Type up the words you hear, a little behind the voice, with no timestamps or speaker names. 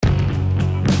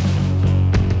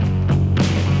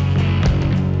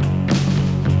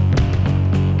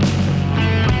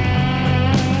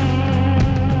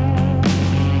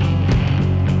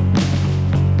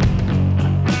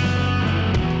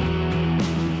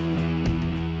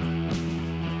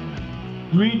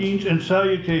Greetings and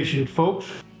salutations, folks,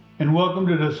 and welcome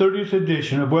to the 30th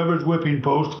edition of Weber's Whipping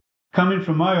Post, coming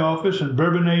from my office in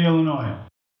Bourbonnais, Illinois.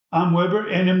 I'm Weber,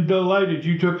 and am delighted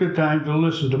you took the time to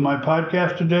listen to my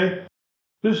podcast today.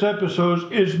 This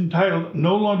episode is entitled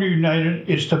No Longer United,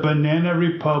 It's the Banana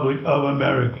Republic of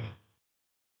America.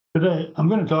 Today, I'm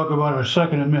going to talk about our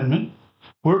Second Amendment,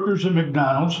 workers at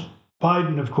McDonald's,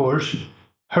 Biden, of course,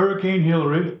 Hurricane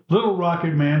Hillary, Little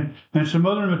Rocket Man, and some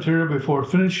other material before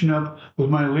finishing up with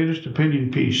my latest opinion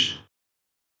piece.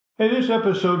 Hey, this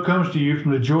episode comes to you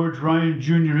from the George Ryan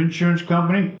Jr. Insurance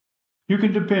Company. You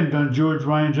can depend on George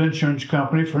Ryan's Insurance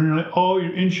Company for nearly all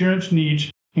your insurance needs,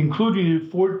 including in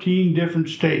 14 different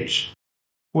states.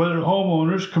 Whether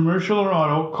homeowners, commercial, or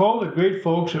auto, call the great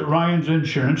folks at Ryan's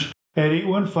Insurance at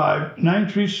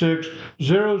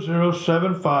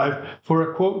 815-936-0075 for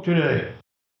a quote today.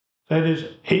 That is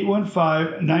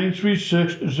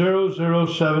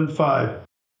 815-936-0075.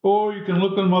 Or you can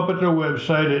look them up at their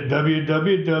website at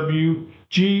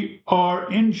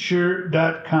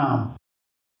www.grinsure.com.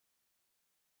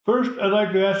 First, I'd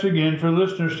like to ask again for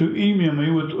listeners to email me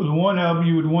with the one album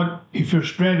you would want if you're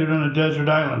stranded on a desert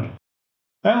island.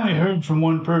 I only heard from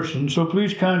one person, so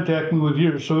please contact me with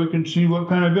yours so we can see what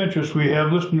kind of interest we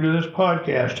have listening to this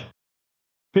podcast.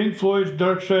 Pink Floyd's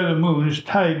Dark Side of the Moon is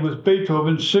tied with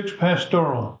Beethoven's Sixth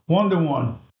Pastoral,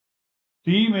 1-1.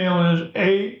 The email is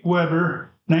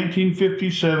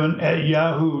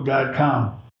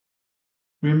aweber1957@yahoo.com.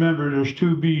 Remember, there's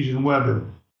 2 B's in Weber.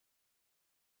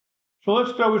 So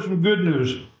let's start with some good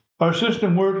news. Our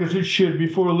system worked as it should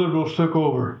before the liberals took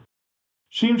over.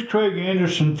 Seems Craig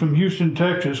Anderson from Houston,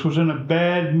 Texas was in a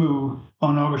bad mood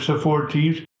on August the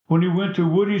 14th when he went to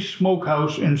Woody's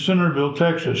Smokehouse in Centerville,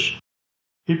 Texas.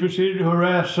 He proceeded to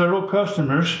harass several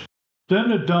customers. Then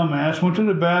the dumbass went to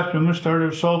the bathroom and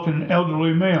started assaulting an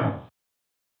elderly male.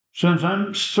 Since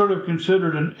I'm sort of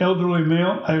considered an elderly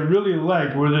male, I really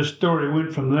liked where this story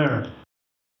went from there.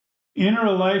 Enter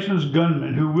a licensed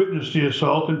gunman who witnessed the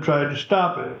assault and tried to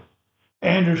stop it.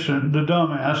 Anderson, the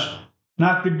dumbass,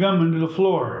 knocked the gunman to the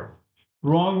floor.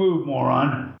 Wrong move,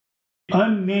 moron.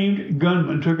 Unnamed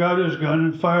gunman took out his gun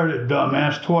and fired at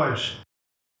dumbass twice.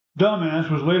 Dumbass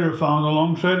was later found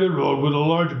alongside the road with a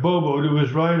large bobo to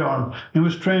his right arm and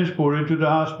was transported to the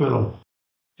hospital.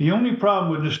 The only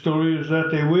problem with this story is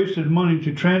that they wasted money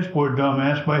to transport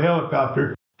Dumbass by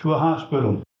helicopter to a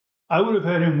hospital. I would have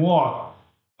had him walk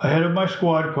ahead of my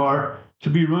squad car to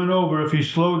be run over if he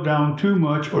slowed down too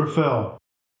much or fell.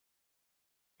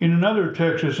 In another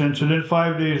Texas incident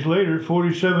 5 days later,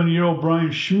 47-year-old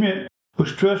Brian Schmidt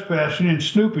was trespassing and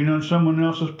snooping on someone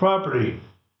else's property.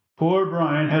 Poor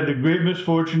Brian had the great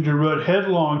misfortune to run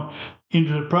headlong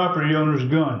into the property owner's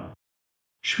gun.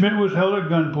 Schmidt was held at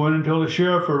gunpoint until the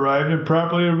sheriff arrived and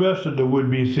properly arrested the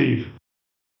would-be thief.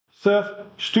 Theft,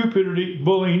 stupidity,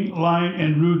 bullying, lying,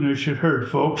 and rudeness should hurt,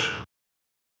 folks.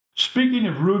 Speaking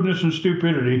of rudeness and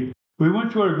stupidity, we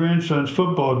went to our grandson's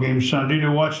football game Sunday to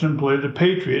watch them play the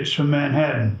Patriots from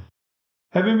Manhattan.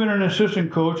 Having been an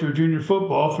assistant coach of junior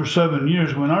football for 7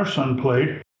 years when our son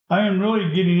played, I am really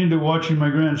getting into watching my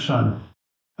grandson.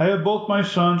 I have both my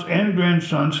son's and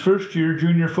grandson's first-year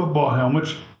junior football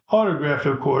helmets, autographed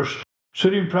of course,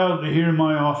 sitting proudly here in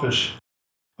my office.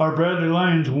 Our Bradley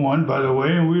Lions won, by the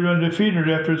way, and we were undefeated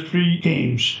after 3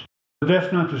 games. But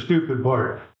that's not the stupid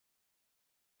part.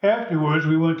 Afterwards,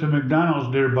 we went to McDonald's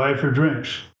nearby for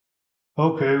drinks.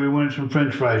 Okay, we wanted some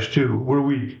french fries too. We're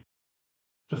weak.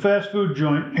 The fast food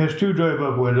joint has 2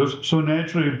 drive-up windows, so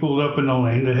naturally we pulled up in a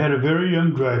lane that had a very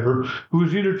young driver who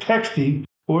was either texting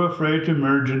or afraid to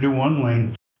merge into one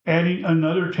lane, adding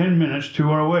another 10 minutes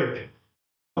to our wait.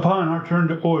 Upon our turn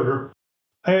to order,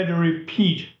 I had to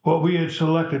repeat what we had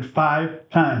selected 5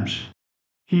 times.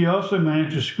 He also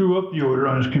managed to screw up the order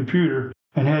on his computer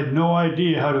and had no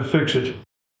idea how to fix it.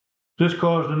 This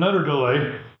caused another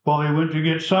delay while he went to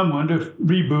get someone to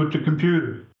reboot the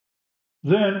computer.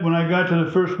 Then, when I got to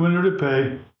the first window to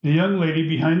pay, the young lady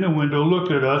behind the window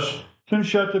looked at us, then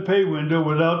shut the pay window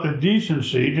without the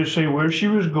decency to say where she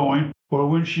was going or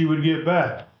when she would get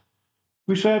back.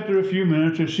 We sat there a few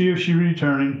minutes to see if she was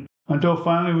returning, until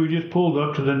finally we just pulled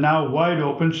up to the now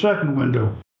wide-open second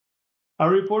window. I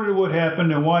reported what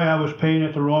happened and why I was paying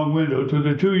at the wrong window to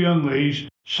the 2 young ladies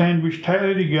sandwiched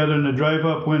tightly together in the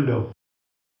drive-up window.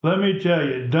 Let me tell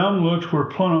you, dumb looks were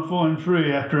plentiful and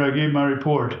free after I gave my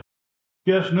report.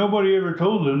 Guess nobody ever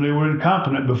told them they were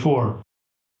incompetent before.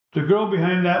 The girl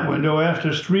behind that window asked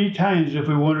us 3 times if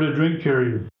we wanted a drink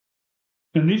carrier.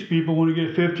 And these people want to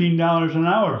get $15 an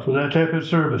hour for that type of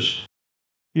service.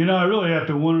 You know, I really have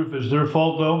to wonder if it's their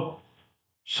fault, though.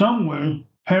 Somewhere,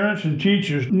 parents and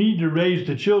teachers need to raise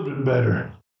the children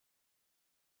better.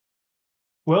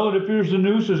 Well, it appears the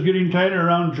noose is getting tighter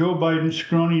around Joe Biden's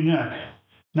scrawny neck.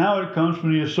 Now it comes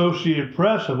from the Associated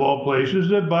Press, of all places,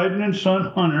 that Biden and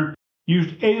son Hunter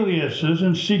used aliases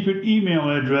and secret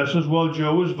email addresses while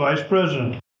Joe was vice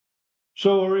president.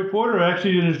 So a reporter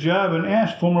actually did his job and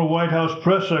asked former White House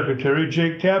press secretary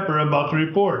Jake Tapper about the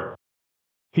report.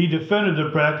 He defended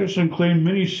the practice and claimed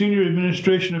many senior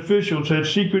administration officials had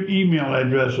secret email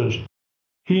addresses.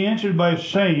 He answered by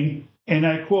saying, and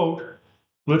I quote,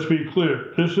 "Let's be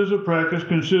clear, this is a practice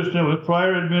consistent with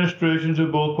prior administrations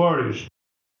of both parties."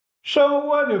 So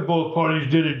what if both parties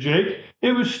did it, Jake?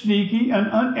 It was sneaky and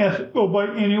unethical by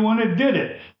anyone that did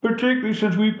it, particularly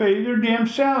since we pay their damn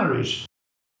salaries.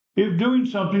 If doing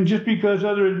something just because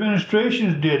other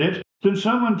administrations did it, then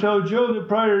someone tell Joe that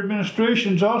prior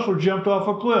administrations also jumped off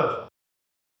a cliff.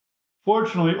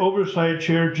 Fortunately, Oversight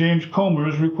Chair James Comer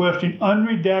is requesting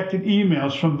unredacted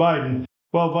emails from Biden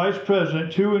while Vice President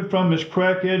to and from his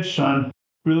crackhead son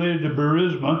related to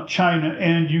Burisma, China,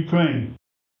 and Ukraine.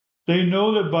 They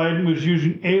know that Biden was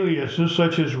using aliases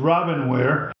such as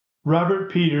Robinware, Robert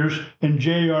Peters, and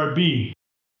JRB.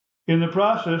 In the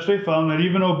process, they found that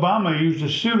even Obama used a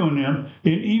pseudonym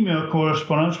in email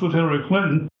correspondence with Hillary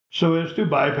Clinton so as to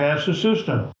bypass the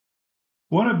system.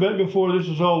 Want to bet before this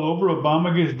is all over,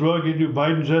 Obama gets drugged into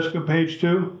Biden's escapades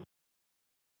too?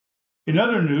 In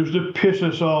other news that piss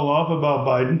us all off about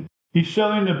Biden, he's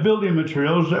selling the building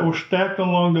materials that were stacked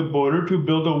along the border to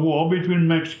build a wall between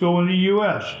Mexico and the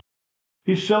U.S.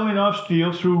 He's selling off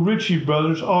steel through Ritchie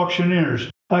Brothers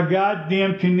Auctioneers, a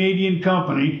goddamn Canadian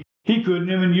company. He couldn't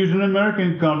even use an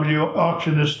American company to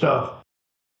auction this stuff.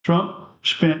 Trump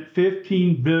spent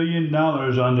 $15 billion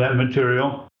on that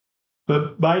material,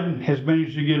 but Biden has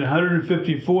managed to get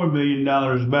 $154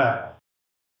 million back.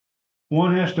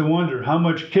 One has to wonder how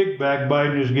much kickback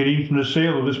Biden is getting from the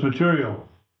sale of this material.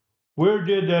 Where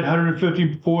did that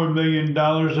 $154 million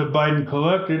that Biden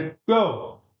collected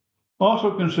go?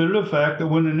 Also consider the fact that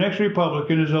when the next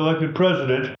Republican is elected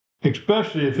president,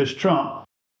 especially if it's Trump,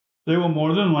 they will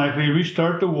more than likely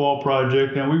restart the wall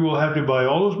project and we will have to buy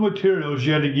all those materials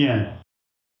yet again.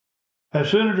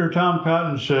 As Senator Tom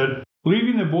Cotton said,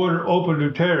 leaving the border open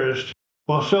to terrorists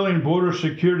while selling border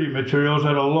security materials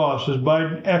at a loss is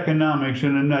Biden economics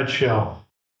in a nutshell.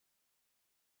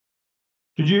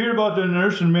 Did you hear about the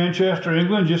nurse in Manchester,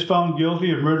 England, just found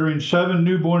guilty of murdering 7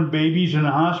 newborn babies in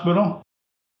a hospital?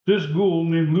 This ghoul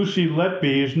named Lucy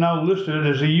Letby is now listed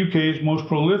as the UK's most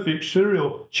prolific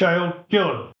serial child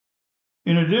killer.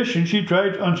 In addition, she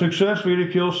tried unsuccessfully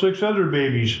to kill 6 other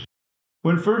babies.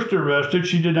 When first arrested,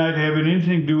 she denied having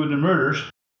anything to do with the murders.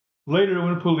 Later,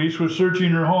 when police were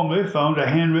searching her home, they found a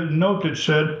handwritten note that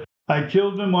said, "I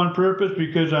killed them on purpose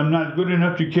because I'm not good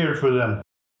enough to care for them.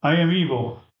 I am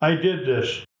evil. I did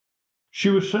this." She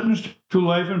was sentenced to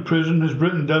life in prison as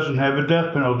Britain doesn't have a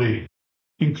death penalty.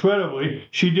 Incredibly,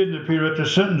 she didn't appear at the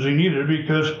sentencing either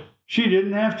because she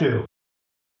didn't have to.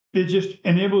 It just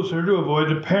enables her to avoid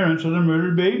the parents of the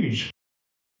murdered babies.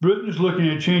 Britain is looking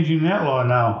at changing that law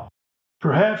now.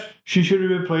 Perhaps she should have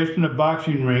been placed in a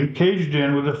boxing ring, caged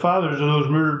in with the fathers of those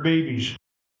murdered babies.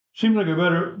 Seems like a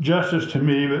better justice to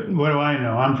me, but what do I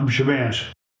know? I'm from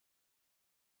Shabance.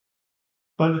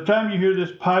 By the time you hear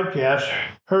this podcast,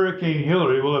 Hurricane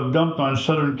Hillary will have dumped on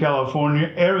Southern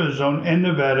California, Arizona, and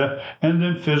Nevada, and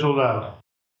then fizzled out.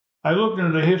 I looked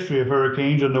into the history of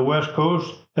hurricanes on the West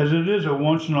Coast, as it is a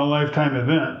once-in-a-lifetime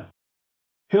event.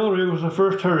 Hillary was the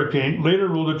first hurricane, later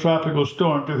ruled a tropical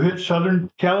storm, to hit Southern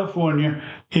California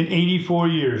in 84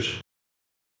 years.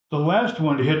 The last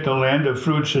one to hit the land of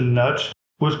fruits and nuts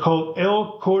was called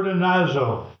El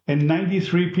Cordonazo, and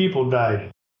 93 people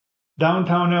died.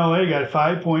 Downtown LA got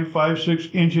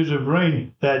 5.56 inches of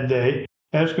rain that day,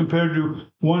 as compared to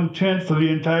 1/10 for the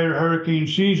entire hurricane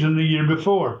season the year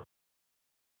before.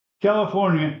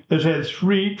 California has had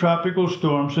 3 tropical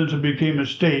storms since it became a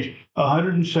state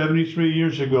 173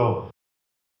 years ago.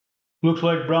 Looks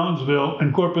like Brownsville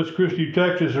and Corpus Christi,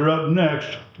 Texas are up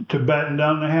next to batten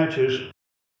down the hatches.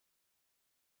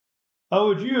 How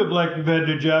would you have liked to have had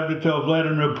the job to tell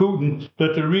Vladimir Putin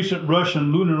that the recent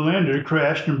Russian lunar lander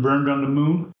crashed and burned on the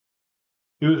moon?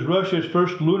 It was Russia's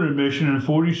first lunar mission in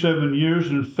 47 years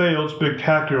and failed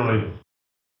spectacularly.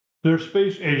 Their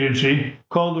space agency,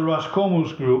 called the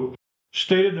Roscosmos Group,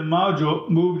 stated the module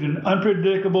moved in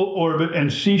unpredictable orbit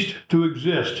and ceased to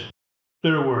exist.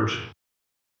 Their words.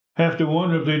 Have to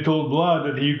wonder if they told Vlad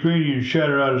that the Ukrainians shot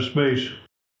her out of space.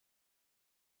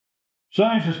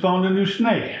 Science has found a new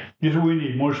snake. Guess what we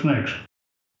need? More snakes.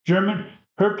 German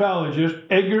herpetologist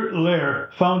Edgar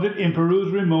Lehr found it in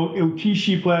Peru's remote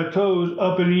Utishi Plateaus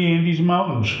up in the Andes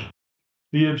Mountains.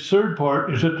 The absurd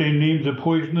part is that they named the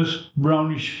poisonous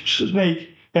brownish snake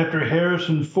after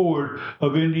Harrison Ford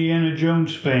of Indiana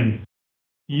Jones fame.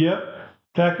 Yep,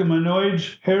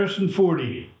 sanctimonious Harrison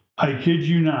Fordy. I kid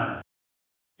you not.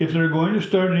 If they're going to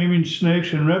start naming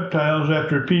snakes and reptiles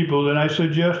after people, then I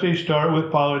suggest they start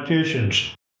with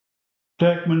politicians.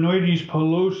 Sanctimonious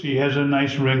Pelosi has a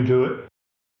nice ring to it.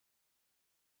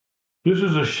 This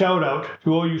is a shout out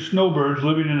to all you snowbirds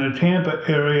living in the Tampa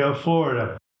area of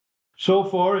Florida. So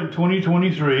far in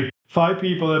 2023, 5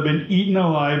 people have been eaten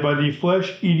alive by the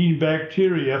flesh-eating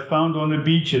bacteria found on the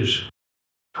beaches.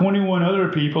 21 other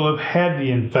people have had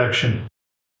the infection.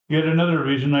 Yet another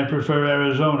reason I prefer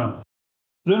Arizona.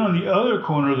 Then on the other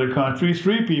corner of the country,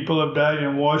 3 people have died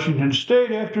in Washington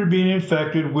state after being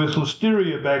infected with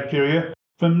listeria bacteria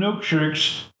from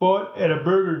milkshakes bought at a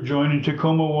burger joint in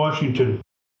Tacoma, Washington.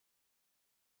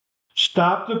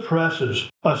 Stop the presses.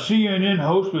 A CNN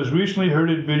host was recently heard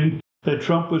admitting that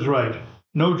Trump was right.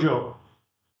 No joke.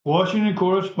 Washington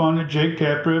correspondent Jake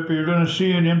Tapper appeared on a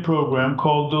CNN program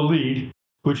called The Lead,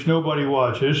 which nobody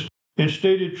watches, and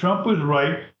stated Trump was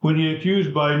right when he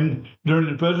accused Biden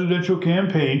during the presidential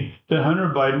campaign that Hunter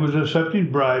Biden was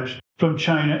accepting bribes from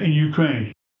China and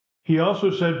Ukraine. He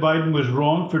also said Biden was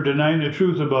wrong for denying the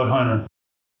truth about Hunter.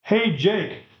 Hey,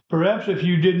 Jake, perhaps if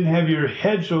you didn't have your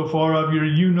head so far up your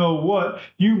you-know-what,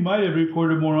 you might have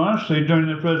reported more honestly during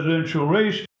the presidential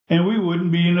race, and we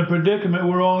wouldn't be in the predicament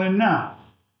we're all in now.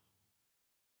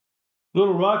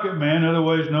 Little Rocket Man,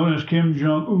 otherwise known as Kim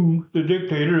Jong-un, the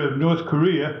dictator of North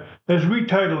Korea, has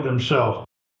retitled himself.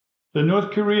 The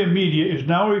North Korean media is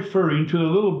now referring to the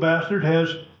little bastard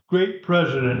as Great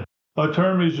President, a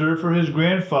term reserved for his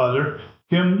grandfather,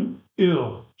 Kim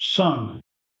Il-sung.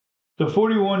 The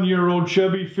 41-year-old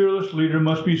chubby, fearless leader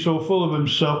must be so full of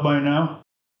himself by now.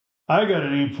 I got a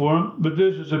name for him, but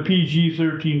this is a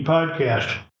PG-13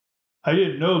 podcast. I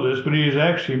didn't know this, but he is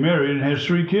actually married and has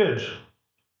 3 kids.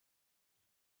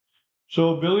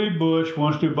 So Billy Bush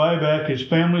wants to buy back his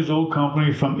family's old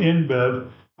company from InBev,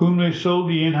 whom they sold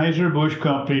the Anheuser-Busch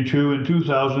company to in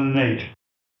 2008.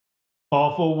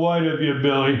 Awful white of you,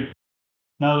 Billy.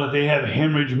 Now that they have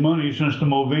hemorrhaged money since the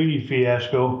Mulvaney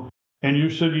fiasco, and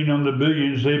you're sitting on the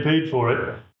billions they paid for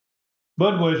it.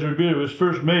 Budweiser beer was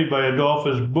first made by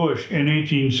Adolphus Busch in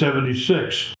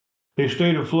 1876. They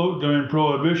stayed afloat during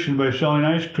Prohibition by selling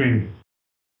ice cream.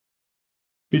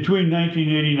 Between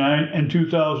 1989 and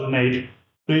 2008,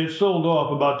 they had sold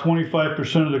off about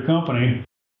 25% of the company,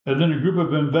 and then a group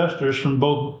of investors from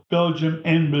both Belgium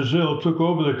and Brazil took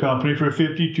over the company for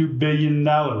 $52 billion.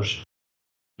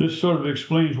 This sort of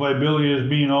explains why Billy is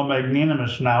being all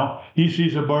magnanimous now. He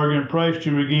sees a bargain price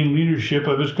to regain leadership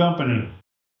of his company.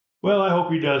 Well, I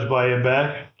hope he does buy it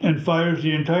back and fires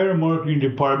the entire marketing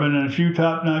department and a few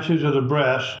top notches of the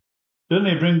brass. Then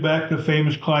they bring back the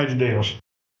famous Clydesdales.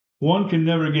 One can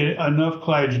never get enough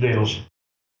Clydesdales.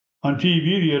 On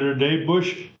TV the other day,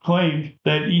 Bush claimed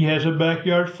that he has a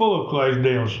backyard full of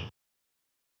Clydesdales.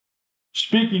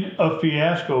 Speaking of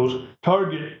fiascos,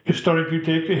 Target is starting to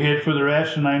take the hit for their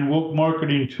asinine woke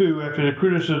marketing too after the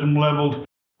criticism leveled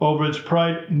over its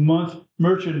Pride Month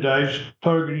merchandise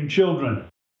targeting children.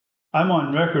 I'm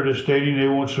on record as stating they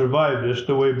won't survive this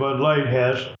the way Bud Light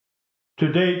has.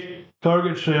 To date,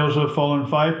 Target sales have fallen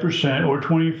 5% or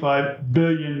 $25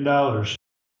 billion.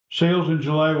 Sales in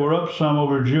July were up some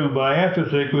over June, but I have to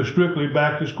think it was strictly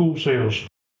back-to-school sales.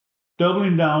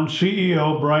 Doubling down,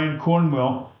 CEO Brian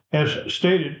Cornwell has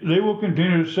stated they will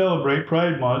continue to celebrate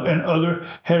Pride Month and other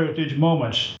heritage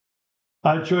moments.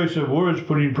 Odd choice of words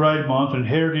putting Pride Month and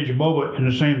heritage moment in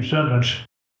the same sentence.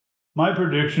 My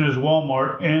prediction is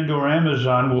Walmart and or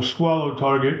Amazon will swallow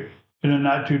Target in a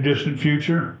not-too-distant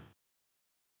future.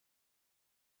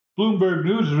 Bloomberg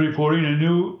News is reporting a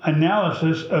new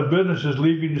analysis of businesses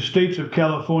leaving the states of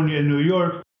California and New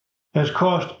York has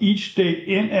cost each state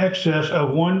in excess of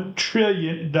 $1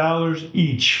 trillion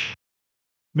each.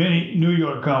 Many New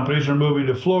York companies are moving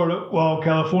to Florida, while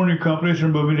California companies are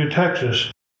moving to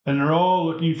Texas, and they're all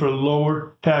looking for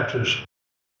lower taxes.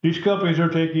 These companies are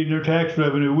taking their tax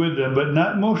revenue with them, but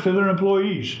not most of their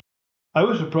employees. I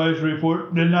was surprised the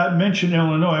report did not mention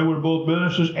Illinois, where both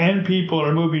businesses and people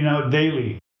are moving out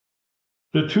daily.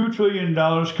 The $2 trillion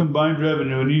combined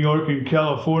revenue New York and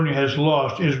California has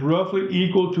lost is roughly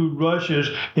equal to Russia's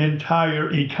entire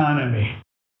economy.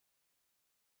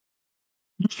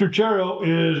 Mr. Chero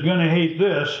is going to hate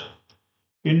this.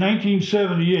 In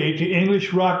 1978, the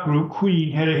English rock group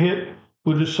Queen had a hit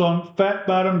with the song Fat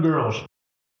Bottom Girls.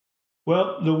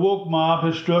 Well, the woke mob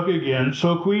has struck again,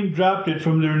 so Queen dropped it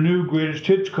from their new greatest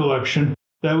hits collection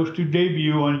that was to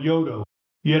debut on Yodo,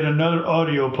 yet another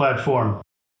audio platform.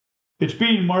 It's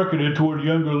being marketed toward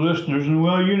younger listeners, and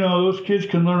well, those kids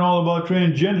can learn all about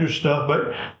transgender stuff,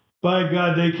 but by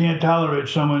God, they can't tolerate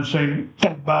someone saying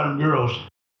fat bottom girls.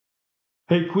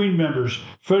 Hey, Queen members,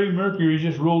 Freddie Mercury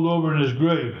just rolled over in his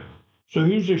grave. So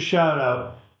here's a shout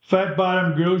out. Fat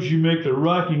bottom girls, you make the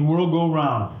rocking world go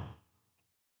round.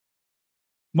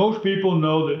 Most people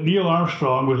know that Neil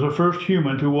Armstrong was the first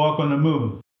human to walk on the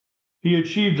moon. He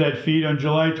achieved that feat on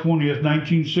July 20th,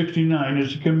 1969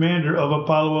 as the commander of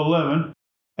Apollo 11,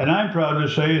 and I'm proud to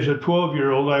say as a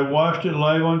 12-year-old I watched it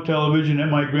live on television at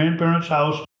my grandparents'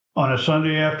 house on a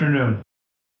Sunday afternoon.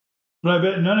 But I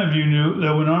bet none of you knew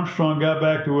that when Armstrong got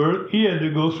back to Earth, he had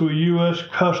to go through U.S.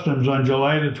 Customs on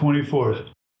July the 24th.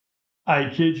 I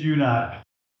kid you not.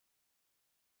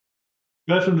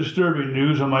 Got some disturbing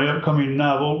news on my upcoming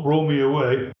novel, Roll Me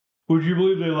Away. Would you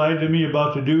believe they lied to me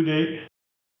about the due date?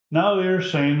 Now they're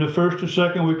saying the first or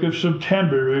second week of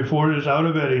September before it is out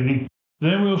of editing.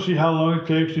 Then we'll see how long it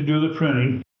takes to do the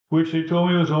printing, which they told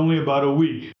me was only about a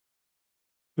week.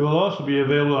 It will also be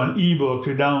available on ebook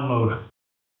to download.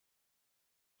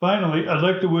 Finally, I'd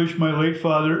like to wish my late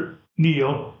father,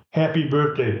 Neil, happy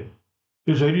birthday.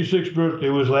 His 86th birthday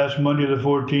was last Monday the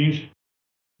 14th.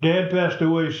 Dad passed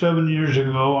away 7 years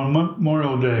ago on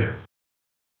Memorial Day.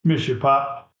 Miss you,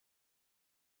 Pop.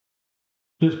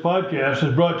 This podcast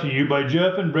is brought to you by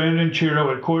Jeff and Brandon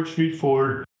Chero at Court Street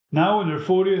Ford, now in their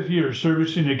 40th year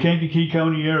servicing the Kankakee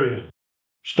County area.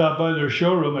 Stop by their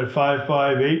showroom at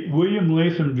 558 William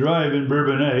Latham Drive in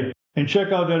Bourbonnais and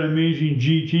check out that amazing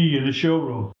GT in the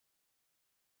showroom.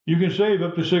 You can save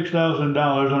up to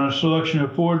 $6,000 on a selection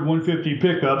of Ford 150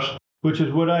 pickups, which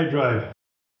is what I drive.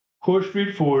 Court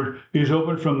Street Ford is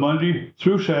open from Monday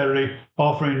through Saturday,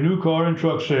 offering new car and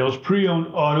truck sales,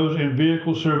 pre-owned autos, and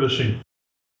vehicle servicing.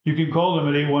 You can call them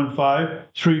at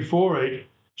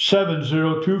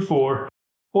 815-348-7024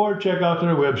 or check out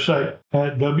their website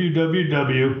at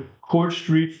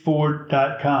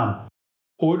www.courtstreetford.com.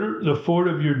 Order the Ford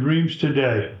of your dreams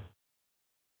today.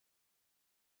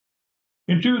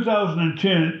 In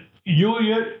 2010,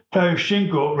 Yulia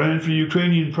Tymoshenko ran for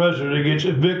Ukrainian president against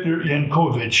Viktor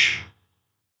Yanukovych,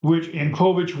 which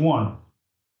Yanukovych won.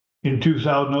 In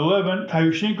 2011,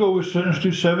 Tymoshenko was sentenced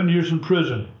to 7 years in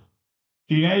prison.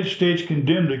 The United States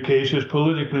condemned the case as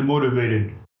politically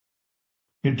motivated.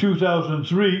 In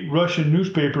 2003, Russian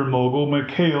newspaper mogul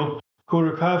Mikhail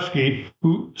Khodorkovsky,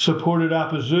 who supported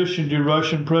opposition to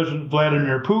Russian President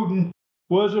Vladimir Putin,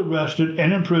 was arrested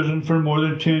and imprisoned for more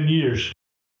than 10 years.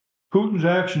 Putin's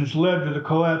actions led to the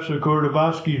collapse of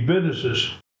Khodorkovsky's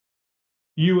businesses.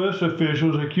 U.S.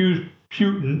 officials accused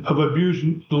Putin of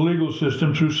abusing the legal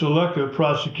system through selective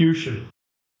prosecution.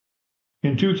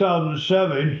 In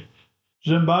 2007,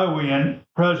 Zimbabwean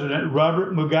President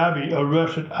Robert Mugabe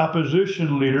arrested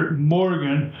opposition leader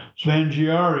Morgan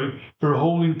Tsvangirai for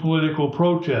holding political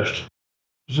protest.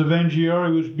 Tsvangirai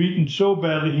was beaten so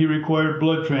badly he required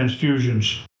blood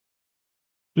transfusions.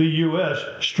 The U.S.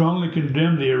 strongly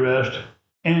condemned the arrest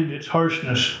and its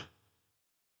harshness.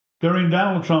 During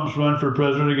Donald Trump's run for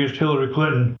president against Hillary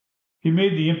Clinton, he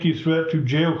made the empty threat to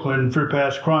jail Clinton for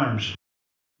past crimes.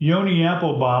 Yoni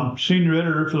Applebaum, senior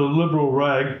editor for the liberal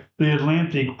rag The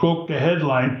Atlantic, broke the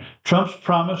headline, "Trump's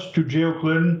promise to jail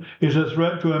Clinton is a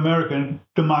threat to American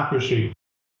democracy."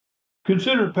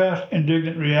 Consider past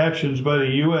indignant reactions by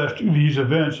the U.S. to these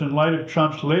events in light of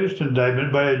Trump's latest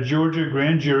indictment by a Georgia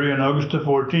grand jury on August the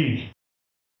 14th.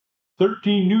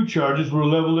 13 new charges were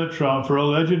leveled at Trump for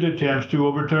alleged attempts to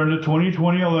overturn the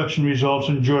 2020 election results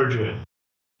in Georgia.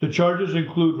 The charges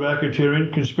include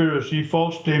racketeering, conspiracy,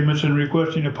 false statements, and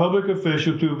requesting a public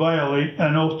official to violate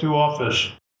an oath to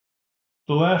office.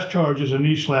 The last charge is a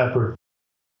knee slapper.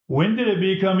 When did it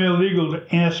become illegal to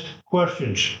ask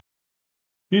questions?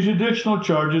 These additional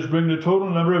charges bring the total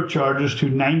number of charges to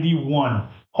 91,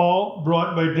 all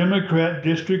brought by Democrat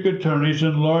district attorneys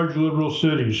in large liberal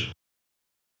cities.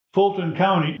 Fulton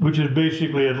County, which is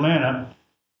basically Atlanta,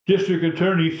 District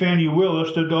Attorney Fannie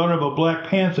Willis, the daughter of a Black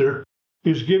Panther,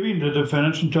 is giving the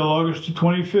defendants until August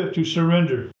 25th to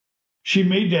surrender. She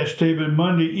made that statement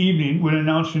Monday evening when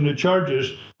announcing the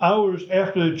charges, hours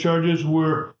after the charges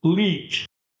were leaked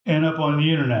and up on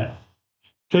the internet.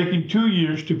 Taking 2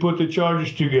 years to put the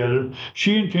charges together,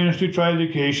 she intends to try the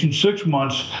case in 6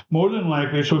 months, more than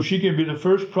likely, so she can be the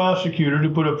first prosecutor to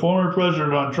put a former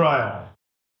president on trial.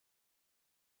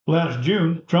 Last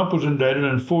June, Trump was indicted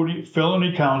on 40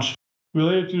 felony counts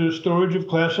related to the storage of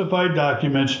classified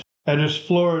documents at his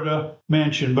Florida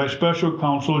mansion by special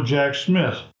counsel Jack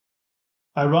Smith.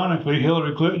 Ironically,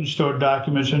 Hillary Clinton stored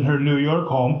documents in her New York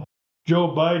home, Joe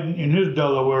Biden in his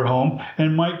Delaware home,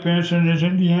 and Mike Pence in his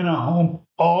Indiana home,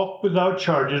 all without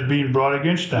charges being brought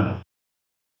against them.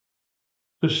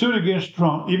 The suit against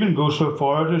Trump even goes so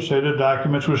far as to say the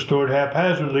documents were stored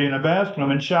haphazardly in a bathroom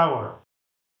and shower.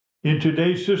 In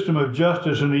today's system of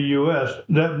justice in the U.S.,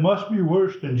 that must be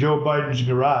worse than Joe Biden's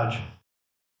garage.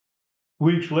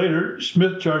 Weeks later,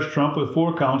 Smith charged Trump with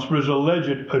 4 counts for his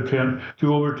alleged attempt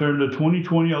to overturn the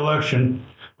 2020 election,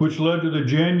 which led to the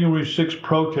January 6th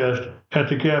protest at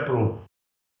the Capitol.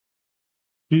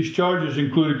 These charges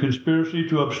included conspiracy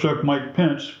to obstruct Mike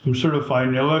Pence from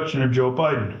certifying the election of Joe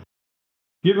Biden.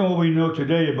 Given what we know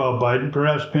today about Biden,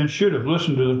 perhaps Pence should have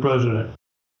listened to the president.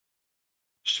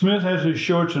 Smith has his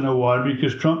shorts in the water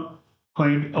because Trump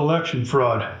claimed election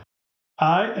fraud.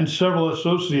 I and several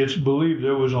associates believe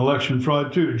there was election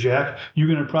fraud too. Jack, you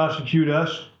going to prosecute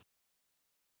us?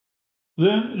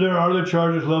 Then there are the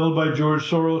charges leveled by George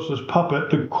Soros' puppet,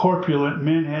 the corpulent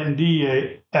Manhattan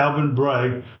DA Alvin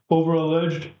Bragg, over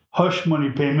alleged hush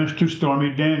money payments to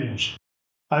Stormy Daniels.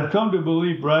 I've come to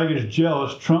believe Bragg is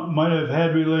jealous Trump might have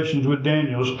had relations with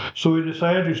Daniels, so he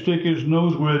decided to stick his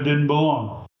nose where it didn't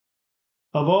belong.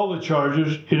 Of all the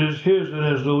charges, it is his that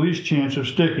has the least chance of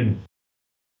sticking.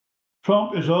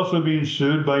 Trump is also being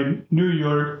sued by New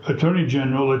York Attorney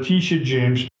General Letitia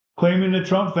James, claiming the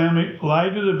Trump family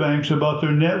lied to the banks about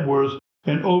their net worth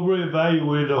and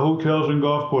over-evaluated the hotels and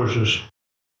golf courses.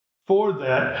 For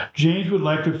that, James would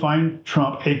like to fine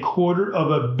Trump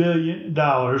 $250 million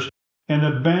and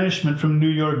a banishment from New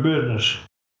York business.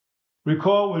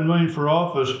 Recall when running for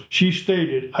office, she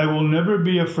stated, "I will never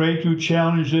be afraid to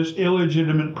challenge this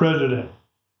illegitimate president."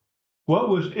 What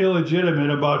was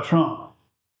illegitimate about Trump?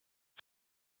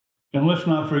 And let's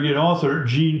not forget author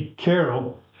Jean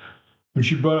Carroll, when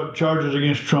she brought up charges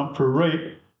against Trump for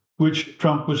rape, which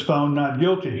Trump was found not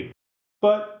guilty.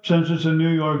 But since it's a New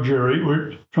York jury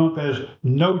where Trump has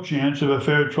no chance of a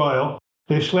fair trial,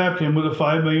 they slapped him with a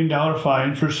 $5 million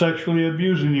fine for sexually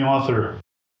abusing the author.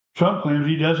 Trump claims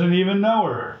he doesn't even know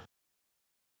her.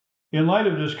 In light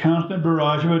of this constant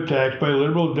barrage of attacks by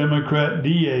liberal Democrat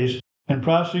DAs and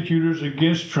prosecutors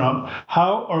against Trump,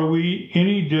 how are we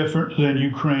any different than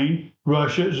Ukraine,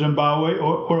 Russia, Zimbabwe,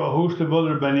 or a host of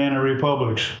other banana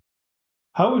republics?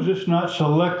 How is this not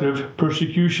selective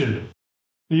persecution?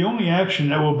 The only action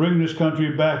that will bring this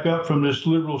country back up from this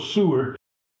liberal sewer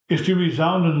is to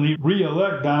resoundingly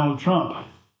re-elect Donald Trump.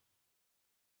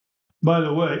 By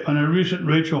the way, on a recent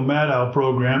Rachel Maddow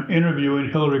program interviewing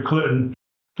Hillary Clinton,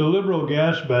 the liberal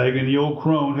gas bag and the old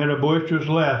crone had a boisterous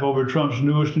laugh over Trump's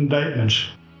newest indictments.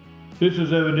 This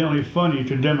is evidently funny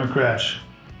to Democrats.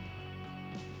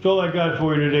 That's all I got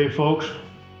for you today, folks.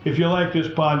 If you like this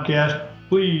podcast,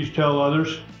 please tell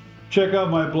others. Check out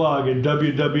my blog at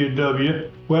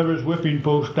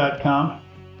www.weberswhippingpost.com.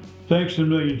 Thanks a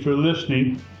million for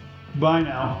listening. Bye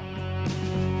now.